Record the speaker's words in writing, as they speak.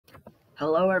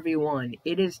Hello everyone,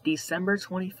 it is December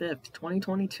 25th,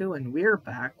 2022, and we're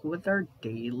back with our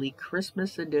daily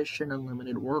Christmas edition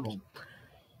Unlimited Wordle.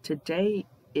 Today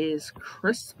is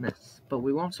Christmas, but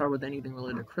we won't start with anything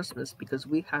related to Christmas because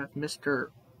we have Mr.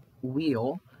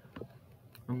 Wheel.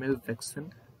 Remove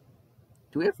Vixen.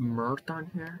 Do we have Mirth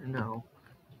on here? No.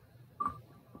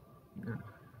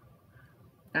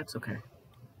 That's okay.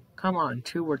 Come on,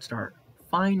 2-word start.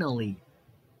 Finally!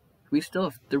 We still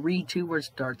have 3 2-word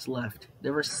starts left.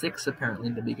 There were 6 apparently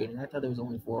in the beginning. I thought there was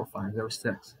only 4 or 5. There were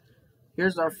 6.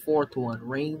 Here's our 4th one,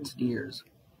 Reindeers.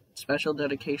 Special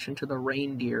dedication to the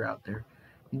reindeer out there.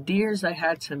 Deers I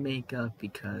had to make up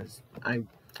because I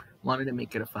wanted to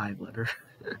make it a 5-letter.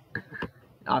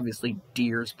 Obviously,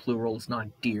 deers plural is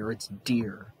not deer. It's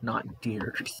deer, not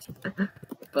deers.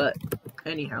 But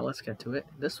anyhow, let's get to it.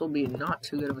 This will be not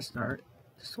too good of a start.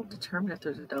 This will determine if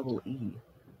there's a double E.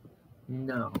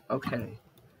 No. Okay.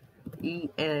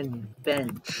 E-N,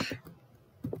 bench.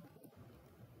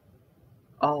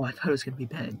 Oh, I thought it was going to be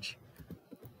bench.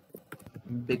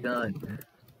 Begun.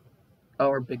 Oh,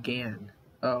 or began.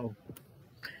 Oh.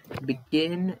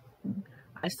 Begin.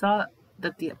 I saw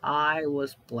that the I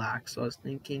was black, so I was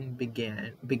thinking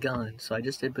begun. So I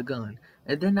just did begun.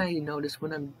 And then I noticed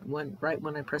right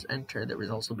when I press enter, there was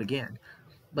also began.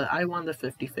 But I won the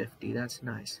 50-50. That's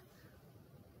nice.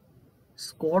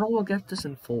 Squirtle will get this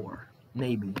in 4.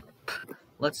 Maybe.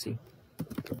 Let's see.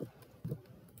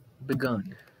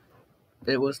 Begun.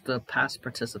 It was the past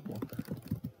participle.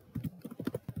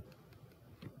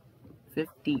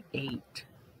 58.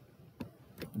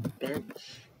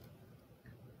 Bench.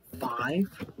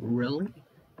 5? Really?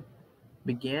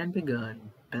 Began, begun.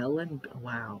 Bell and...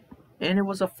 Wow. And it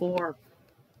was a 4.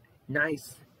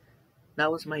 Nice.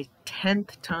 That was my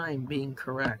 10th time being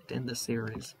correct in the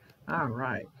series.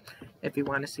 Alright. If you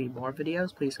want to see more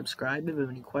videos, please subscribe. If you have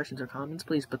any questions or comments,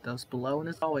 please put those below. And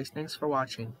as always, thanks for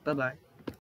watching. Bye-bye.